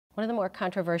One of the more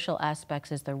controversial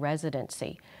aspects is the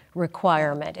residency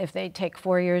requirement. If they take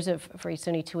 4 years of free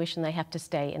SUNY tuition, they have to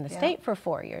stay in the state for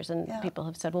 4 years. And people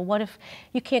have said, well, what if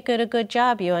you can't get a good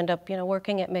job? You end up,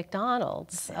 working at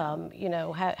McDonald's.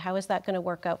 How is that going to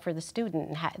work out for the student?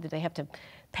 And do they have to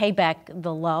pay back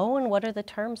the loan? What are the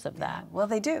terms of that? Well,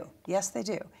 they do. Yes, they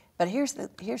do. But here's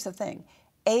the thing.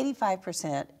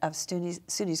 85% of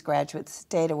SUNY's graduates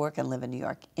stay to work and live in New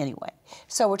York anyway.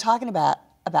 So we're talking about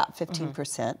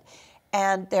 15%.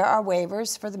 And there are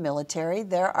waivers for the military.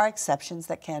 There are exceptions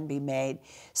that can be made.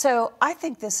 So I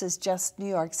think this is just New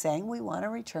York saying we want a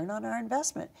return on our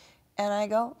investment. And I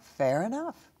go, fair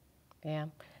enough. Yeah.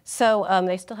 So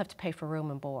they still have to pay for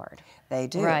room and board. They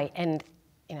do. Right. And,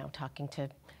 talking to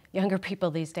younger people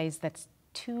these days, that's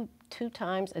two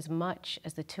times as much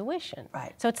as the tuition.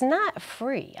 Right. So it's not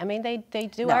free. I mean, they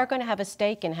are going to have a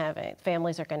stake in having,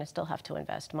 families are going to still have to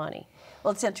invest money.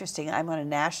 Well, it's interesting. I'm on a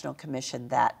national commission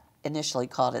that initially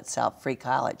called itself Free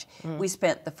College. We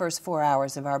spent the first 4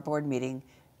 hours of our board meeting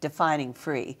defining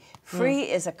free. Free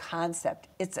is a concept.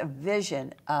 It's a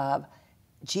vision of,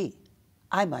 gee,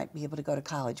 I might be able to go to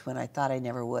college when I thought I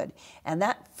never would. And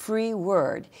that free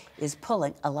word is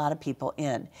pulling a lot of people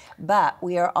in. But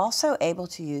we are also able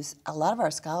to use a lot of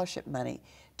our scholarship money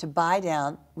to buy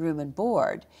down room and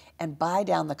board and buy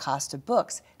down the cost of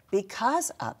books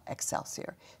because of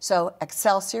Excelsior. So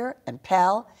Excelsior and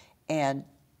Pell and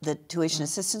the tuition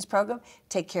assistance program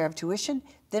take care of tuition.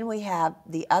 Then we have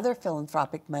the other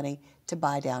philanthropic money to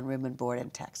buy down room and board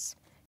and texts.